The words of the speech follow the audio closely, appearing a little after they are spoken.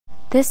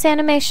This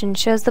animation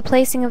shows the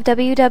placing of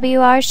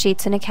WWR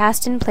sheets in a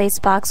cast-in-place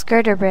box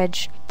girder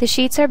bridge. The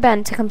sheets are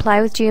bent to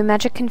comply with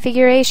geometric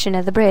configuration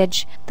of the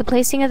bridge. The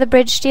placing of the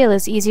bridge steel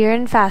is easier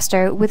and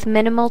faster, with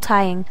minimal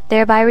tying,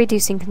 thereby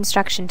reducing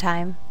construction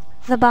time.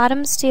 The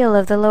bottom steel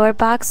of the lower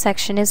box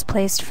section is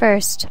placed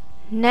first.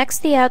 Next,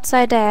 the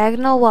outside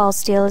diagonal wall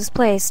steel is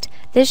placed.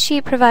 This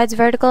sheet provides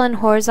vertical and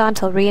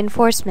horizontal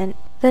reinforcement.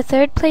 The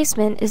third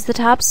placement is the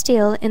top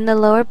steel in the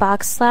lower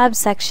box slab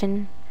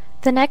section.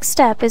 The next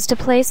step is to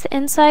place the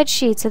inside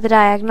sheets of the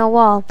diagonal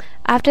wall.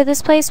 After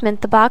this placement,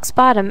 the box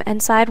bottom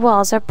and side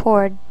walls are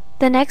poured.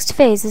 The next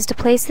phase is to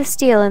place the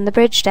steel in the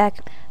bridge deck.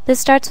 This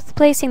starts with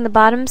placing the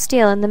bottom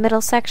steel in the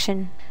middle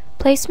section.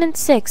 Placement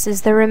 6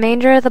 is the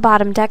remainder of the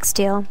bottom deck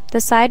steel,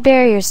 the side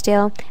barrier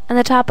steel, and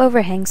the top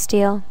overhang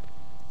steel.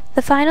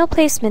 The final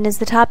placement is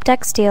the top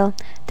deck steel.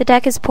 The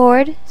deck is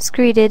poured,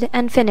 screeded,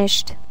 and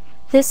finished.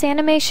 This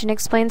animation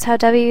explains how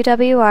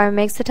WWR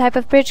makes the type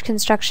of bridge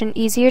construction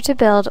easier to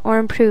build or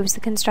improves the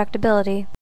constructability.